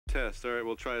Test. All right,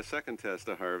 we'll try a second test,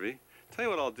 Harvey. Tell you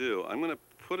what I'll do. I'm going to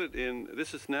put it in,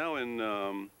 this is now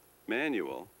in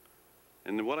manual,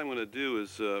 and what I'm going to do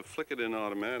is flick it in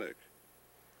automatic.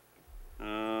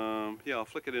 Yeah, I'll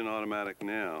flick it in automatic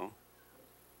now.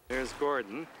 There's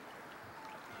Gordon.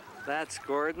 That's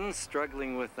Gordon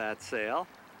struggling with that sail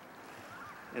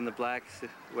in the black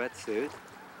wetsuit.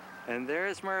 And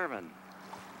there's Mervyn.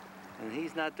 And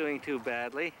he's not doing too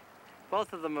badly.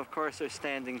 Both of them, of course, are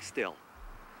standing still.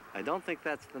 I don't think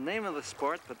that's the name of the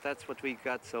sport, but that's what we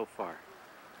got so far.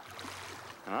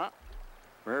 Ah,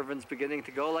 Mervyn's beginning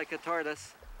to go like a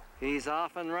tortoise. He's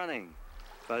off and running,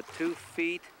 but 2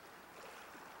 feet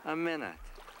a minute.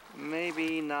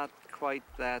 Maybe not quite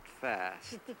that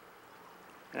fast.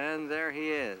 And there he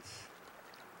is.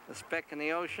 A speck in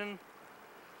the ocean.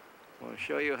 We'll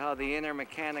show you how the inner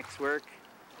mechanics work.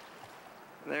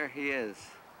 There he is.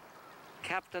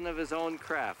 Captain of his own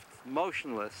craft,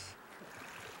 motionless.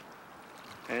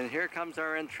 And here comes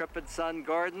our intrepid son,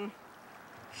 Gordon,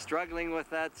 struggling with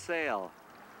that sail.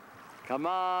 Come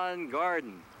on,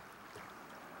 Gordon.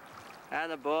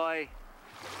 Attaboy.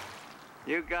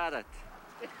 You got it.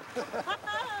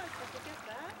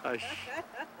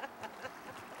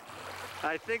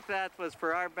 I think that was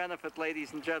for our benefit,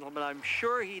 ladies and gentlemen. I'm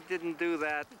sure he didn't do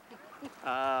that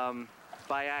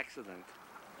by accident.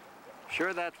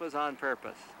 Sure that was on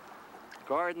purpose.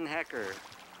 Gordon Hecker,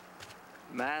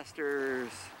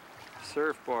 Masters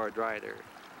surfboard rider.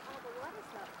 Oh, the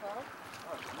water's not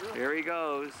full. Here he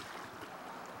goes.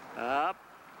 Up.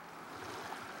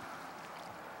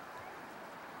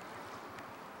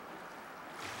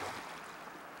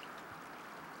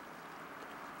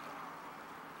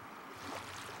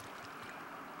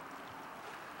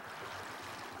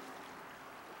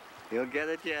 He'll get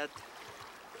it yet.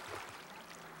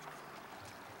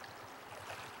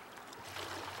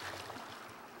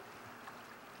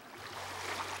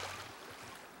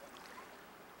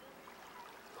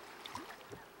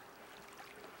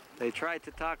 They tried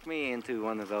to talk me into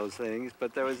one of those things,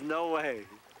 but there was no way.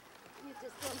 You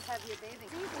just don't have your bathing.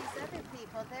 See these other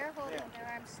people, they're holding their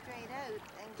arms straight out,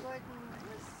 and Gordon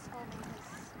was holding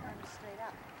his arms straight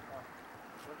up. Oh.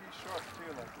 Well, he's short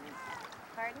too, like me.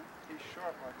 Pardon? He's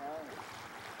short like I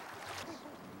am.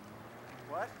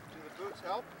 What? Do the boots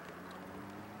help?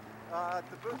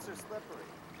 The boots are slippery,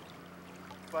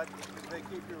 but they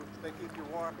keep you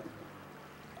warm.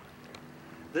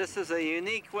 This is a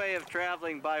unique way of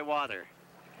traveling by water.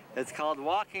 It's called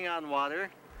walking on water.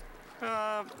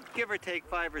 Give or take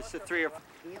 5 or 3 or 4.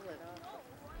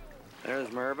 There's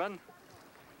Mervyn,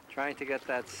 trying to get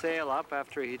that sail up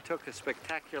after he took a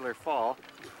spectacular fall,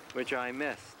 which I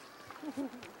missed.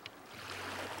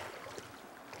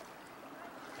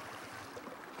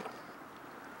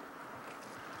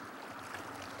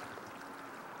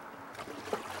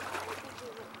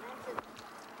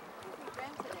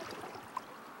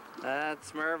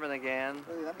 That's Mervyn again.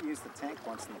 Really, let me use the tank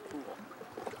once in the pool.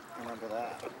 I remember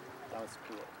that. That was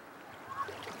cool.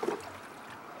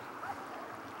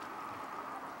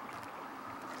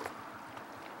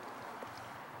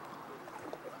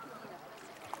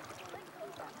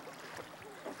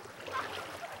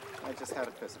 I just had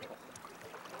a physical.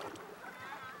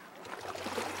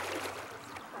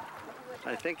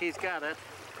 I think he's got it.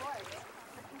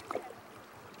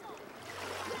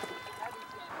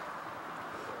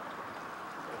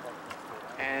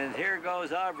 And here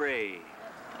goes Aubrey,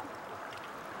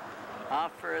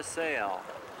 off for a sail.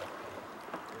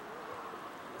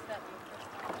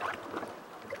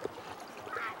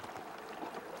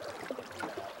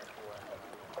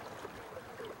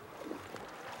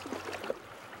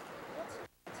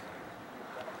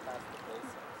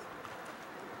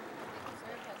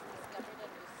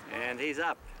 And he's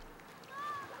up.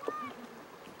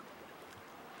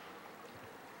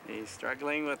 He's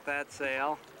struggling with that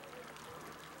sail.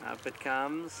 Up it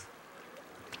comes,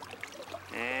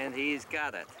 and he's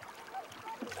got it.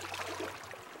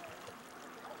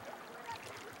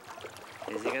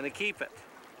 Is he going to keep it?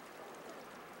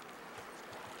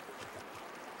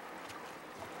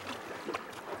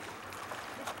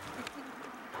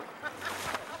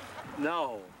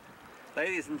 No.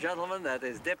 Ladies and gentlemen, that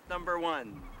is dip number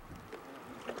 1.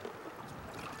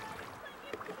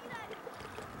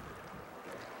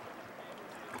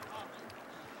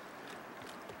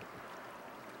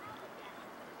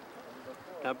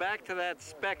 Now back to that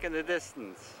speck in the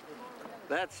distance.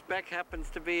 That speck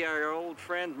happens to be our old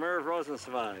friend Merv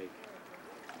Rosenzweig.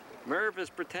 Merv is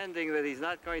pretending that he's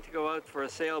not going to go out for a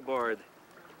sailboard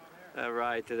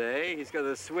ride today. He's going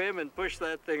to swim and push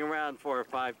that thing around 4 or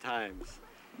 5 times.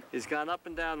 He's gone up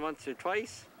and down once or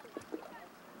twice.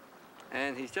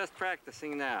 And he's just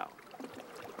practicing now.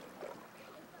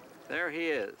 There he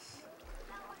is.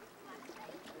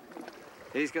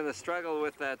 He's going to struggle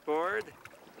with that board.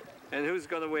 And who's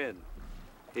going to win?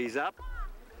 He's up.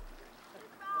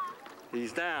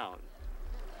 He's down.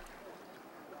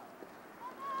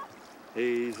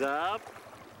 He's up.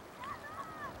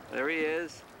 There he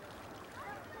is.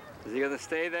 Is he going to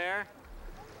stay there?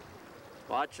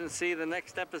 Watch and see the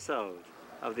next episode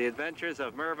of The Adventures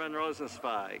of Mervyn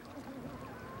Rosenzweig,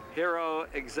 Hero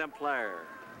Exemplar.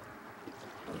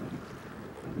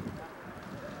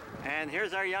 And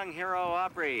here's our young hero,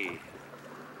 Aubrey.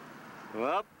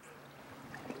 Whoop.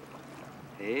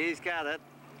 He's got it.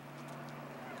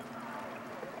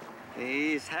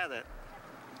 He's had it.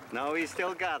 No, he's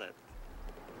still got it.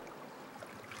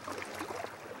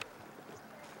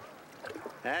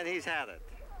 And he's had it.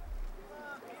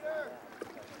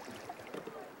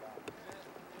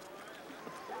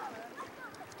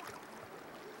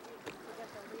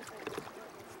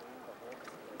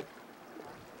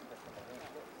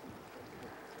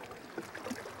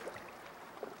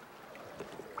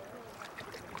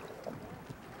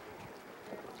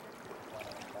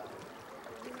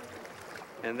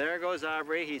 And there goes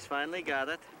Aubrey. He's finally got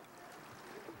it.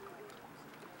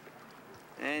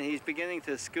 And he's beginning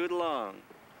to scoot along.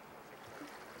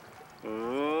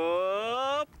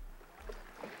 Whoop.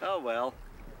 Oh well.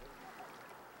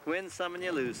 Win some and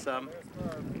you lose some.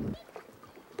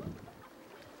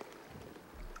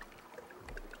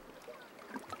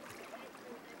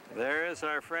 There's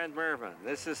our friend Mervyn.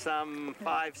 This is some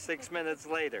 5-6 minutes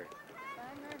later.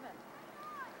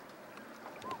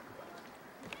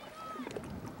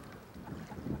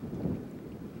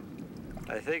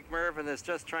 I think Mervyn is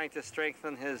just trying to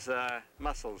strengthen his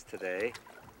muscles today.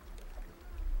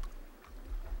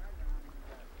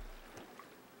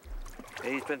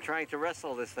 He's been trying to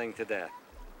wrestle this thing to death.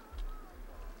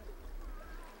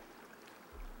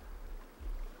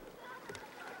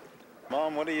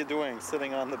 Mom, what are you doing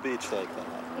sitting on the beach like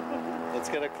that? Let's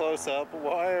get a close-up.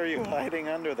 Why are you hiding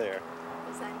under there?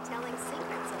 Because I'm telling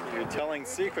secrets under You're telling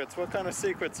secrets? What kind of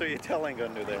secrets are you telling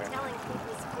under there? I'm telling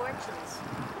people's fortunes.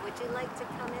 Would you like to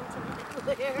come into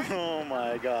my lair? Oh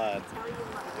my God. Tell you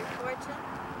your fortune?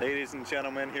 Ladies and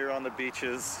gentlemen, here on the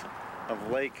beaches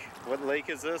of Lake, what lake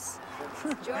is this?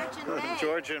 Georgian Bay.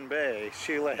 Georgian Bay.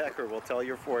 Sheila Hecker will tell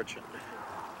your fortune.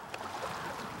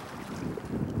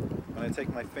 When I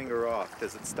take my finger off,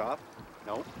 does it stop?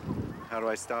 No. How do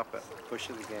I stop it? Push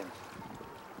it again.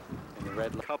 And the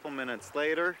red A couple minutes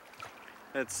later,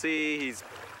 let's see, he's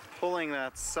pulling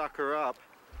that sucker up.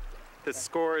 The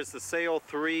score is the Sail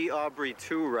 3, Aubrey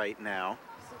 2 right now.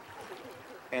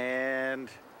 And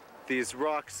these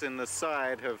rocks in the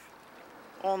side have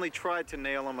only tried to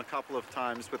nail him a couple of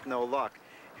times with no luck.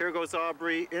 Here goes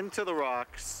Aubrey into the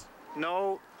rocks.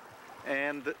 No.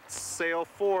 And Sail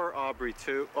 4, Aubrey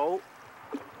 2. Oh.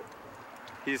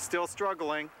 He's still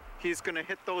struggling. He's going to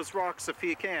hit those rocks if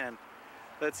he can.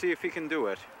 Let's see if he can do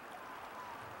it.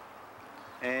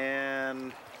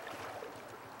 And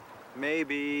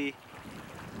maybe...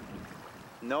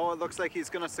 No, it looks like he's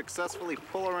going to successfully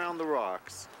pull around the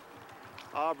rocks.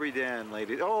 Aubrey Dan,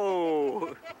 ladies.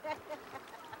 Oh!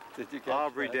 Did you catch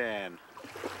Aubrey that? Dan.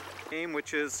 Name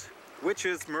which is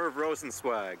Merv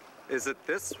Rosenzweig? Is it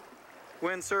this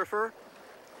windsurfer?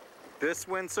 This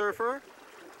windsurfer?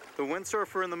 The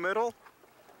windsurfer in the middle?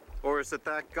 Or is it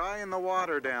that guy in the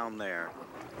water down there?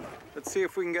 Let's see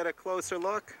if we can get a closer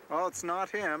look. Oh, it's not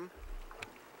him.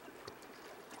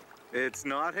 It's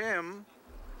not him.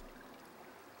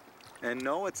 And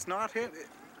no, it's not him.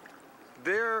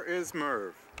 There is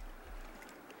Merv.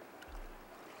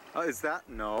 Is that?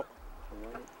 No.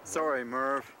 Sorry,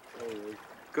 Merv.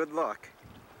 Good luck.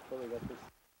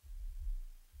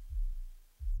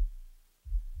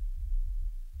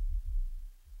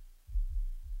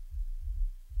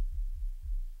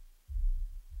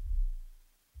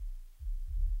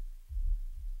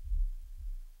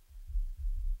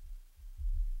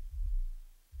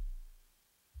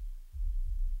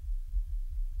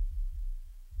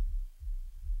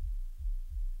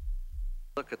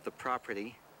 Look at the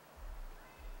property.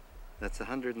 That's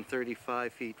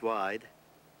 135 feet wide.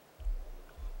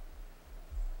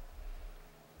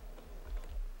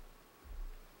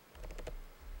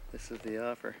 This is the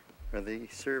offer, or the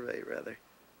survey rather,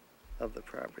 of the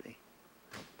property.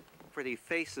 Property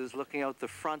faces looking out the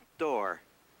front door.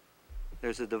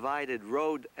 There's a divided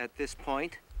road at this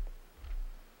point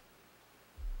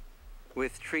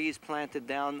with trees planted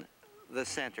down the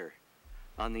center.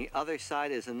 On the other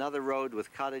side is another road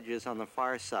with cottages on the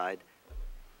far side.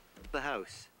 The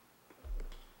house.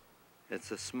 It's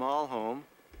a small home.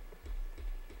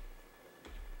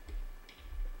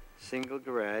 single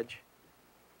garage.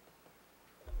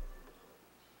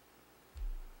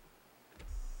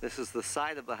 This is the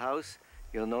side of the house.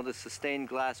 You'll notice the stained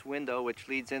glass window which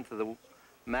leads into the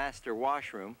master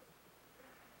washroom.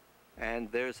 And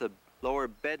there's a lower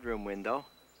bedroom window.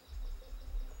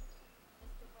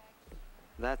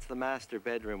 That's the master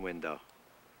bedroom window.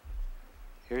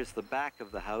 Here's the back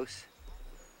of the house.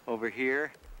 Over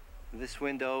here, this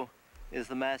window is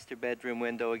the master bedroom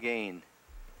window again.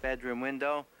 Bedroom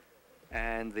window,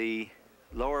 and the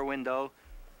lower window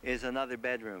is another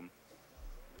bedroom.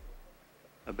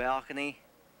 A balcony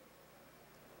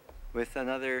with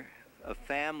a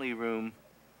family room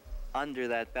under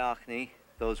that balcony,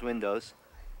 those windows,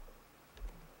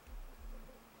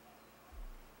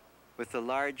 with a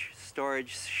large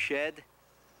storage shed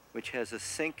which has a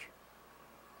sink.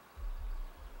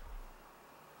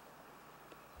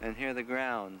 And here are the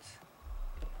grounds.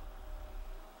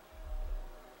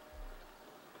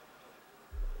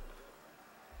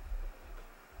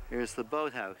 Here's the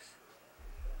boathouse,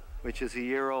 which is a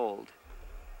year old.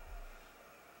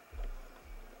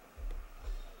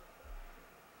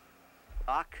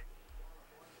 Dock.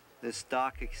 This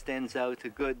dock extends out a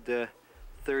good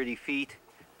 30 feet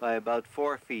by about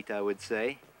 4 feet, I would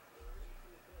say.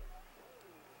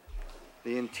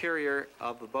 The interior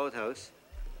of the boathouse,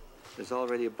 there's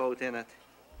already a boat in it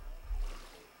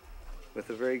with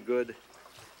a very good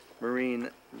marine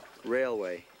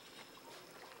railway.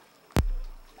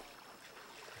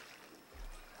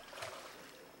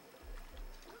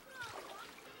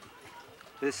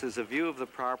 This is a view of the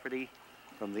property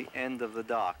from the end of the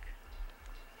dock.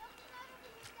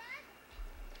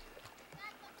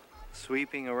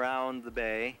 Sweeping around the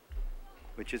bay,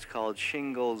 which is called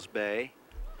Shingles Bay.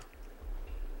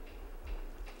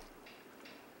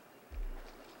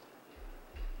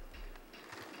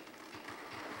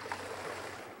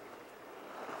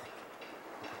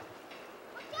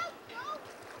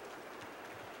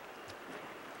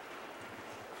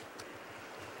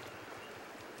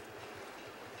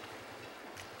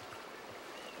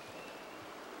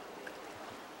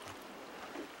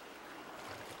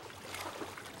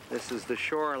 This is the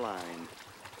shoreline.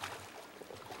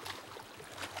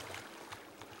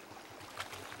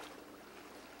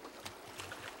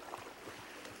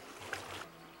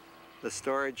 The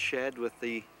storage shed with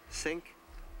the sink.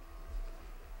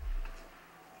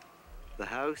 The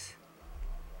house.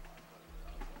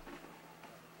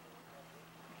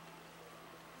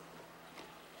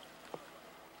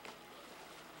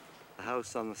 The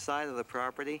house on the side of the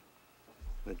property.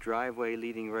 The driveway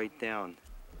leading right down.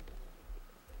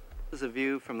 This is a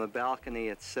view from the balcony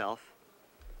itself.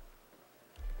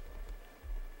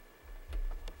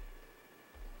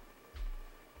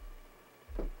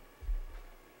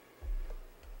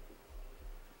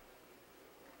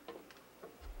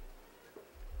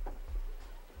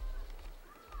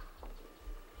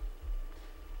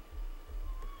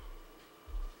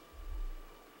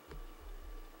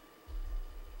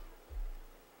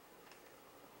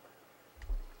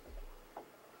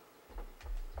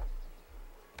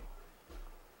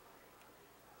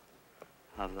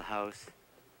 Of the house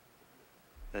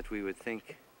that we would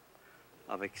think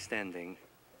of extending,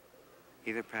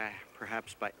 either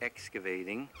perhaps by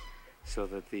excavating so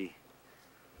that the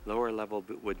lower level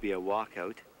would be a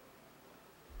walkout,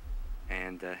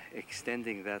 and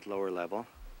extending that lower level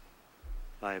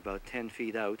by about 10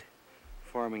 feet out,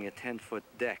 forming a 10-foot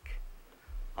deck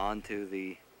onto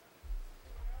the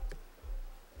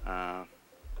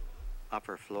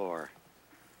upper floor.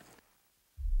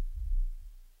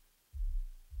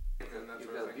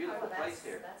 You've got a beautiful place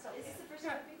here. Is this the first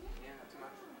time you've been here? Yeah.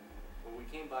 Well, we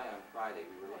came by on Friday.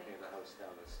 We were looking at the house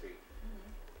down the street,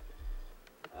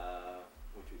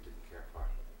 which we didn't care for.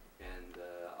 And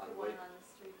on the way... on the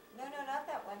street. No, not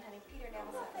that one, honey. Peter Nell.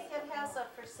 I think it has a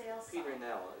for sale sign. Peter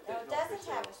Nell. No, it doesn't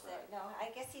have a sign. sale. No, I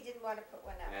guess he didn't want to put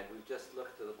one up. And we just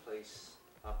looked at the place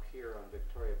up here on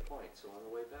Victoria Point, so on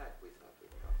the way back we thought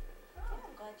we'd come in. Oh,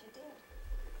 I'm glad you did.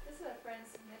 This is our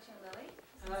friends Mitch and Lily.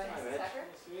 Hi, Mitch. Tucker.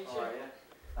 Nice to meet How you. are you?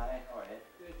 Hi, how are you?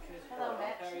 Good, good. Hello,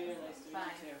 Mitch. How are you? Nice to meet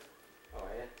Fine. you too. How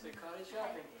are you? So cottage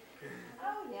shopping.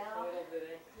 Oh, yeah. A little bit,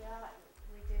 eh? Yeah,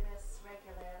 we do this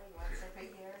regularly, once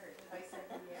every year or twice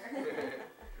every year.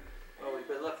 Well, we've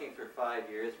been looking for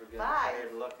 5 years. We're getting 5?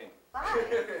 tired of looking. 5.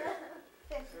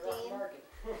 It's a rough 15. market.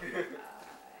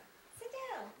 Sit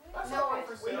down. No,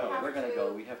 We're gonna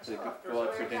go. We have to go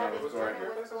out for dinner with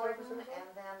Gordon. With Gordon, and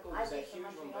then Oh, I there's that leave for huge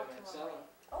one Montreal by tomorrow. Mansella.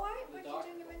 Oh, all right. The What you dock,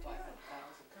 doing in about Montreal?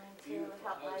 500,000. Going to Beautiful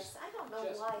help my, house. I don't know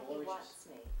Just why he gorgeous. wants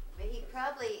me, but he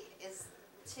probably is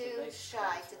too nice shy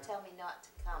to transfer. tell me not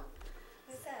to come.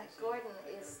 Who's that? Gordon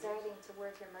is starting to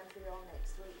work in Montreal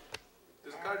next week.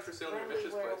 There's a cottage for sale near when we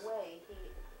Mitch's were place. away, he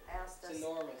asked It's us,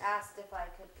 enormous. asked if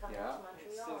I could come Yeah. to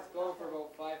It's Montreal. going for and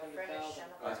about 500,000.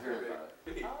 I've heard about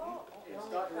it. Oh, the It's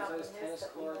only got problem those is tennis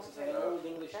that we courts. went It's like an old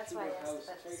English that's why I Tudor asked house.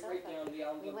 about It's the right sofa. down the We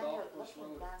Albion went Golf out Course looking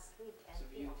Road. last week and It's a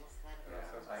we view. almost had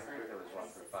it. I heard there was one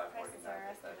for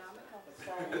 549. So,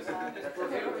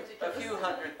 A few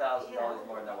 $100,000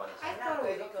 more than what it's. I'm not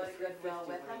going to go to Goodwill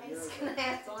with him, he's gonna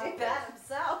have to do that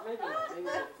himself. Maybe not. Maybe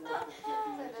like 450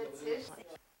 So that's his.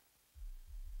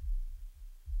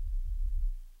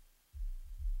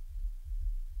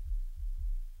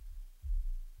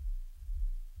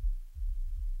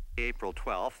 April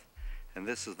 12th, and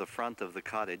this is the front of the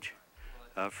cottage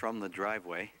from the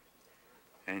driveway,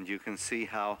 and you can see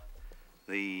how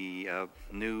the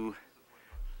new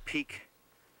peak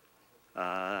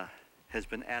has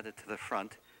been added to the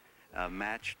front,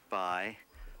 matched by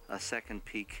a second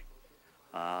peak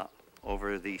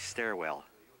over the stairwell.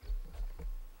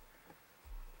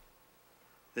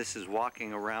 This is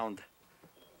walking around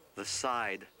the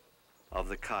side of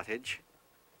the cottage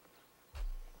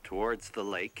towards the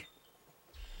lake.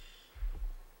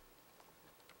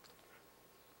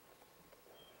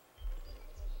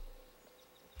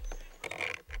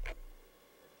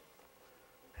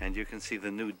 And you can see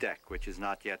the new deck, which is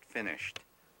not yet finished.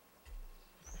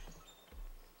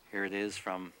 Here it is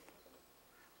from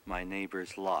my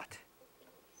neighbor's lot.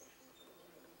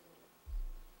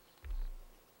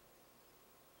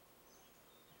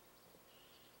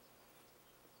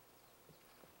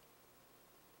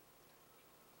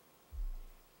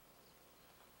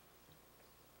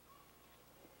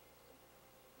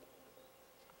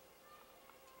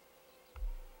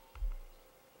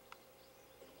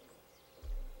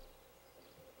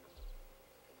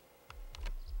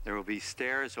 There will be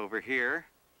stairs over here,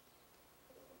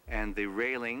 and the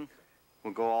railing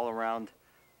will go all around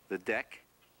the deck.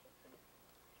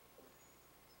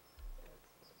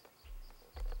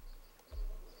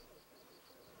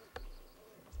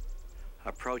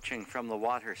 Approaching from the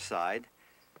water side,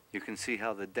 you can see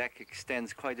how the deck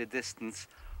extends quite a distance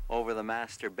over the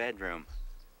master bedroom.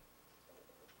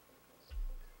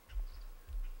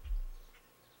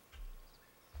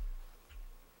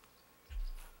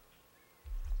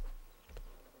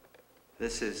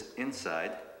 This is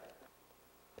inside.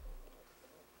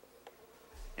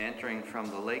 Entering from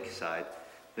the lakeside,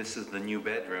 this is the new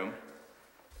bedroom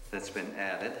that's been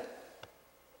added.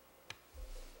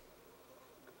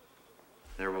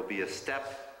 There will be a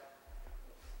step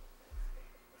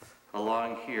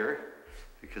along here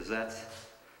because that's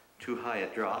too high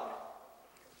a drop.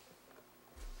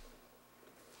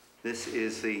 This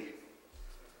is the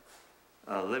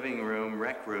living room,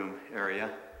 rec room area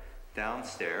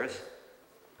downstairs.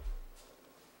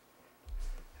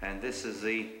 And this is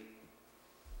the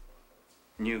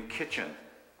new kitchen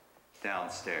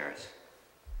downstairs.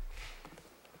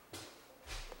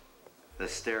 The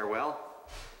stairwell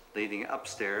leading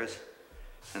upstairs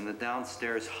and the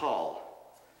downstairs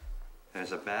hall.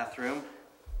 There's a bathroom.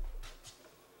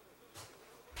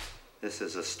 This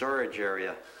is a storage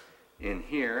area in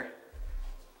here.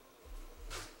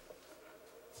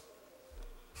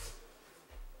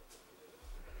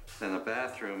 Then a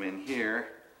bathroom in here.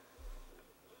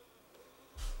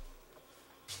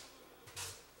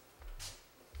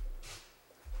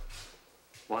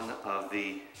 One of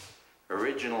the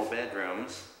original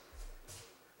bedrooms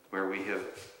where we have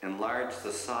enlarged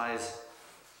the size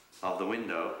of the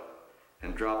window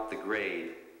and dropped the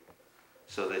grade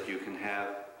so that you can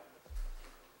have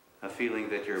a feeling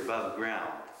that you're above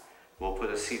ground. We'll put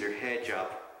a cedar hedge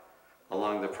up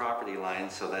along the property line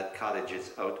so that cottage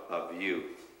is out of view.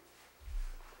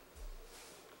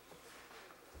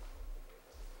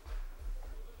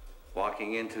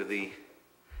 Walking into the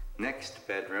next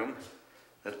bedroom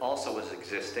that also was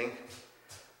existing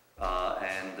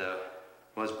and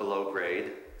was below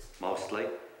grade mostly.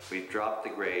 We've dropped the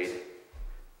grade.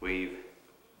 We've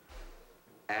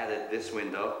added this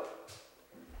window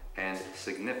and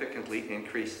significantly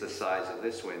increased the size of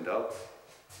this window,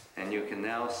 and you can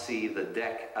now see the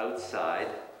deck outside,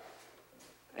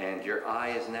 and your eye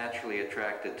is naturally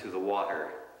attracted to the water,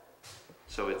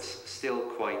 so it's still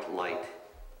quite light.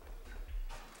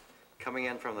 Coming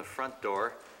in from the front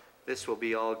door, this will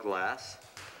be all glass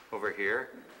over here,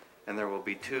 and there will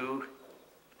be two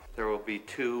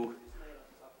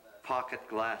pocket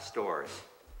glass doors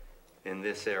in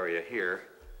this area here,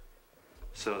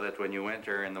 so that when you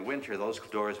enter in the winter, those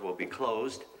doors will be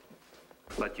closed,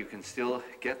 but you can still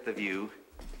get the view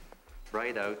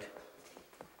right out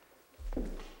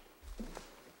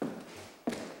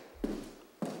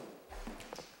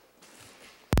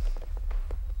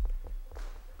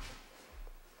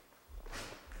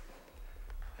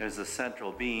There's a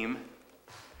central beam.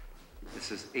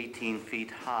 This is 18 feet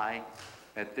high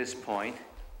at this point,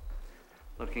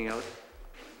 looking out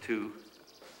to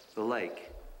the lake.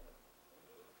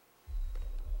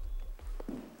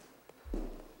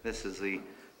 This is the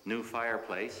new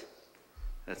fireplace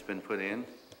that's been put in.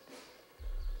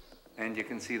 And you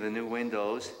can see the new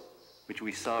windows, which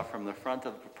we saw from the front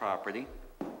of the property.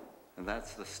 And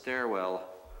that's the stairwell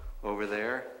over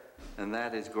there. And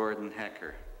that is Gordon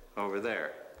Hecker over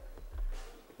there.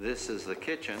 This is the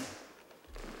kitchen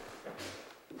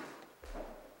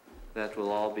that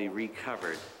will all be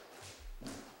recovered.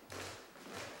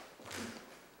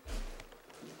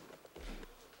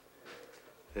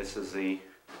 This is the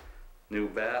new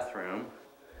bathroom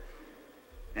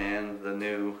and the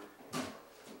new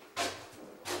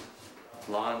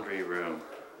laundry room.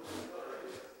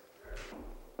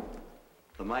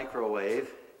 The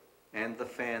microwave and the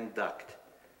fan duct.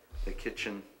 The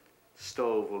kitchen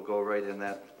stove will go right in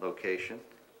that location.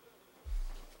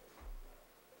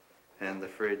 And the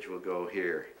fridge will go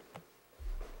here.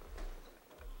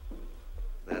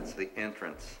 That's the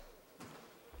entrance.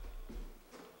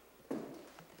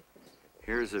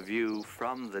 Here's a view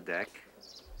from the deck.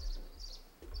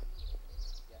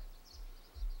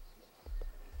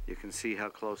 You can see how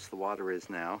close the water is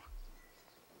now.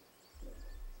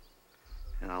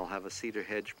 And I'll have a cedar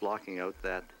hedge blocking out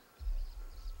that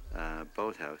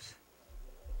boathouse.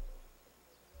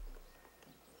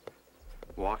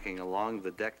 Walking along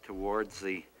the deck towards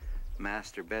the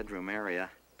master bedroom area,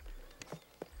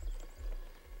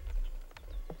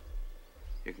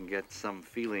 you can get some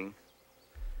feeling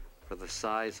for the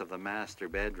size of the master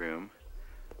bedroom,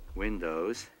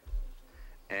 windows,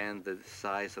 and the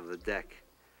size of the deck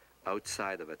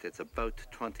outside of it. It's about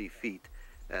 20 feet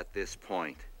at this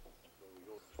point.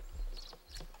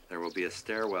 There will be a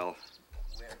stairwell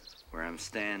where I'm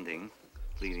standing,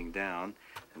 leading down,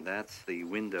 and that's the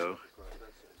window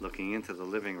looking into the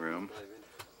living room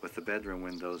with the bedroom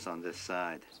windows on this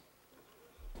side.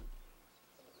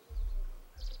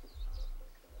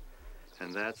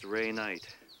 And that's Ray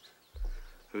Knight,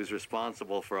 who's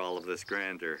responsible for all of this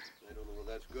grandeur. I don't know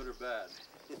whether that's good or bad.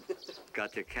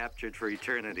 Got you captured for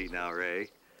eternity now, Ray.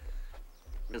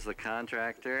 Here's the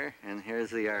contractor, and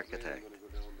here's the architect,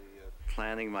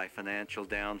 planning my financial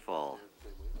downfall.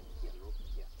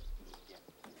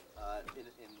 In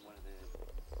one of the...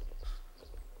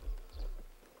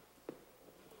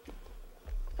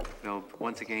 Now,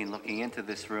 once again, looking into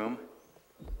this room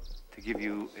to give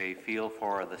you a feel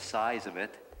for the size of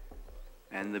it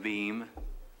and the beam.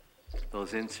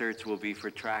 Those inserts will be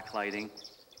for track lighting,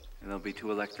 and there'll be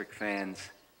 2 electric fans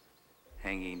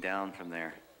hanging down from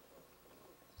there.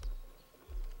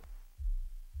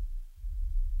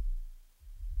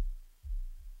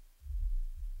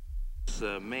 It's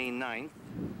May 9th,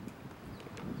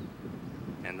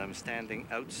 and I'm standing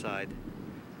outside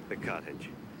the cottage.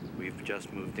 We've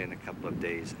just moved in a couple of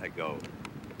days ago.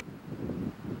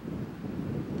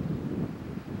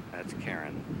 That's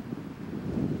Karen.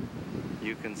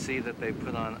 You can see that they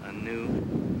put on a new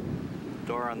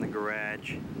door on the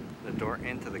garage, the door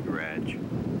into the garage,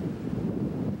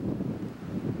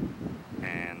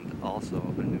 and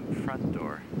also a new front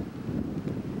door.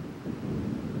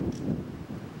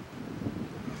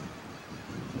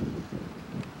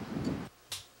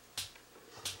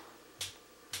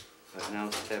 I've now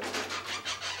stepped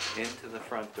into the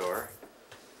front door.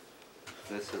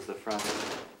 This is the front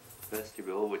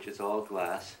vestibule, which is all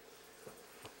glass.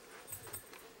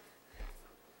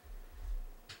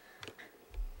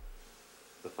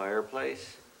 The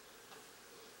fireplace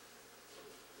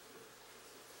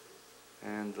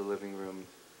and the living room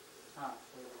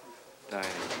dining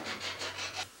room.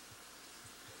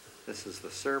 This is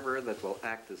the server that will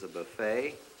act as a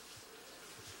buffet.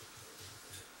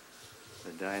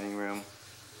 The dining room.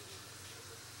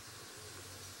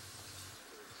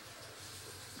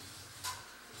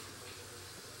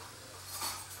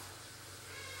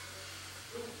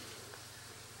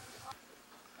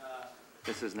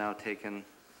 This is now taken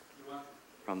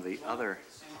from the other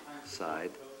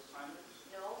side,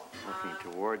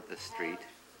 looking toward the street.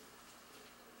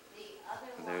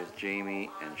 And there's Jamie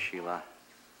and Sheila.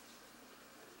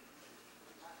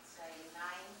 Let's say 9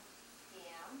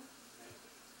 p.m.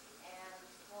 And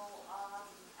we'll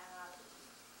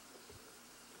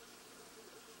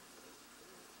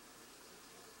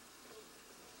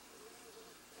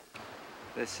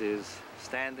This is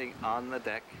standing on the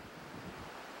deck,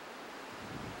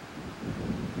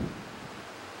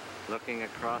 looking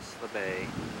across the bay.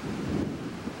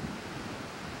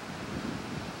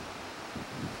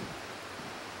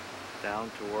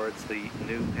 Down towards the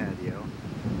new patio.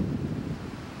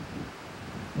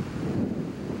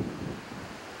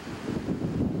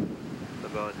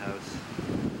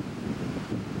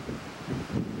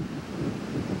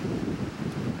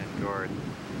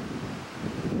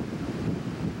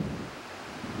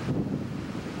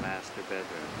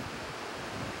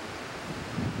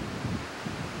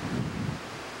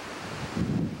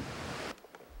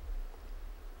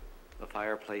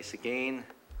 fireplace again.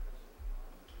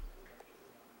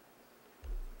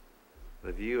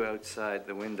 The view outside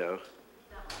the window.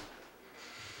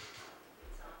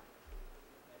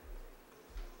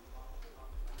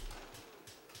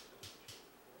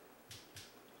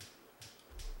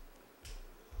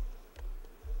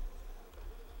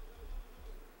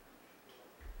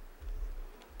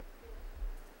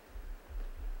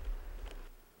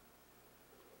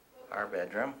 Our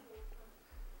bedroom,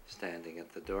 standing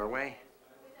at the doorway.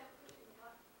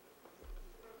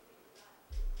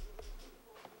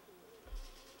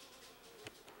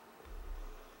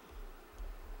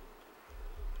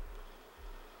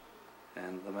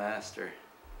 And the master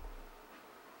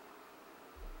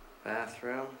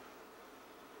bathroom,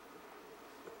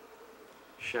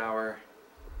 shower,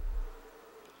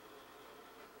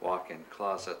 walk-in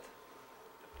closet,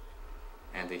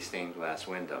 and a stained glass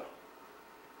window.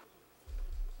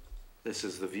 This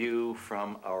is the view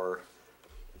from our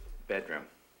bedroom.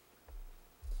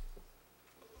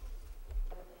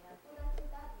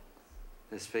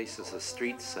 This faces the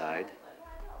street side.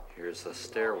 Here's a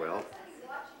stairwell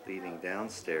leading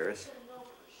downstairs.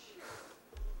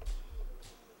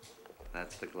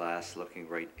 That's the glass looking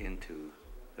right into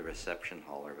the reception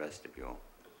hall or vestibule.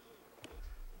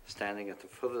 Standing at the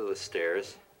foot of the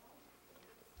stairs,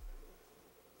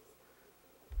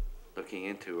 looking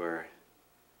into our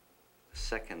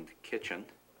second kitchen,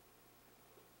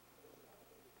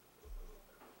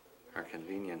 our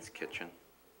convenience kitchen,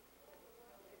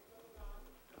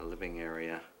 a living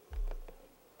area,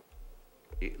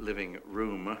 living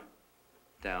room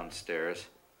downstairs.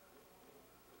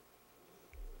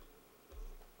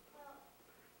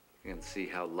 You can see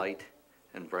how light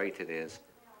and bright it is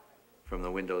from the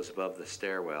windows above the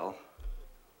stairwell.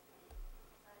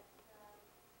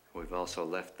 We've also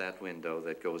left that window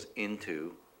that goes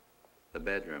into the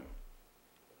bedroom.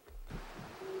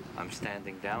 I'm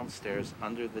standing downstairs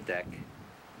under the deck.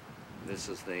 This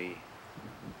is the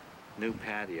new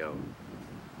patio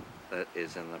that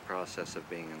is in the process of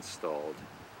being installed.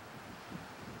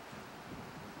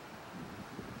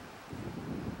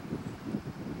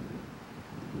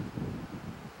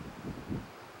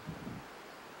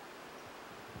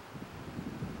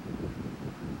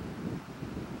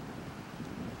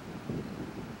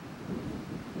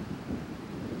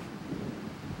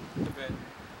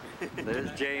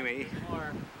 There's Jamie,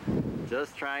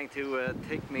 just trying to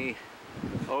take me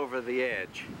over the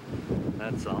edge.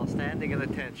 That's all. Standing at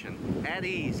attention. At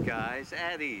ease, guys,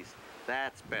 at ease.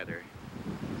 That's better.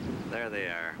 There they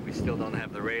are. We still don't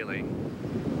have the railing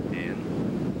in.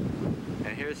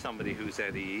 And here's somebody who's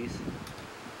at ease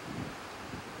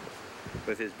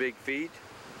with his big feet.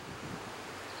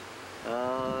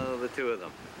 Oh, the two of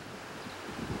them.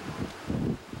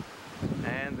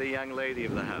 And the young lady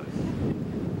of the house.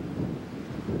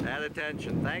 At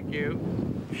attention. Thank you.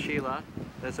 Sheila.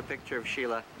 There's a picture of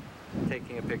Sheila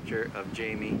taking a picture of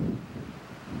Jamie.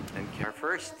 And our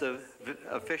first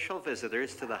official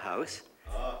visitors to the house,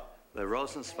 the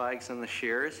Rosenzweigs and the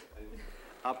Shears,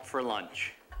 up for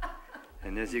lunch.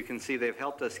 And as you can see, they've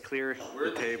helped us clear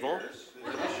the table.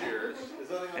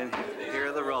 And here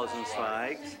are the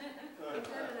Rosenzweigs.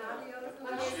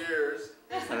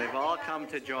 And they've all come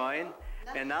to join.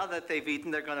 And now that they've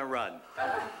eaten, they're going to run.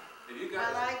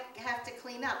 Well, I have to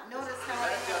clean up. Notice how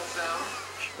That got sound?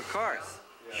 Of course.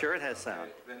 Yeah. Sure it has sound.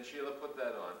 Okay. Then Sheila, put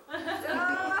that on.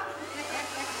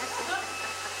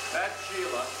 That's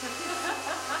Sheila.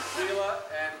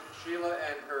 Sheila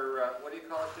and her, what do you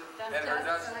call it? And her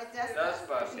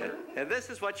dustbuster. Yeah. And this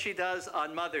is what she does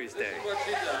on Mother's Day. This is what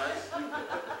she does.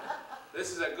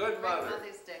 This is a good mother.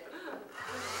 Mother's Day.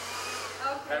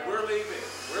 Okay. And we're leaving.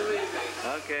 We're leaving.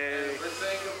 Okay. And we're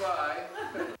saying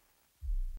goodbye.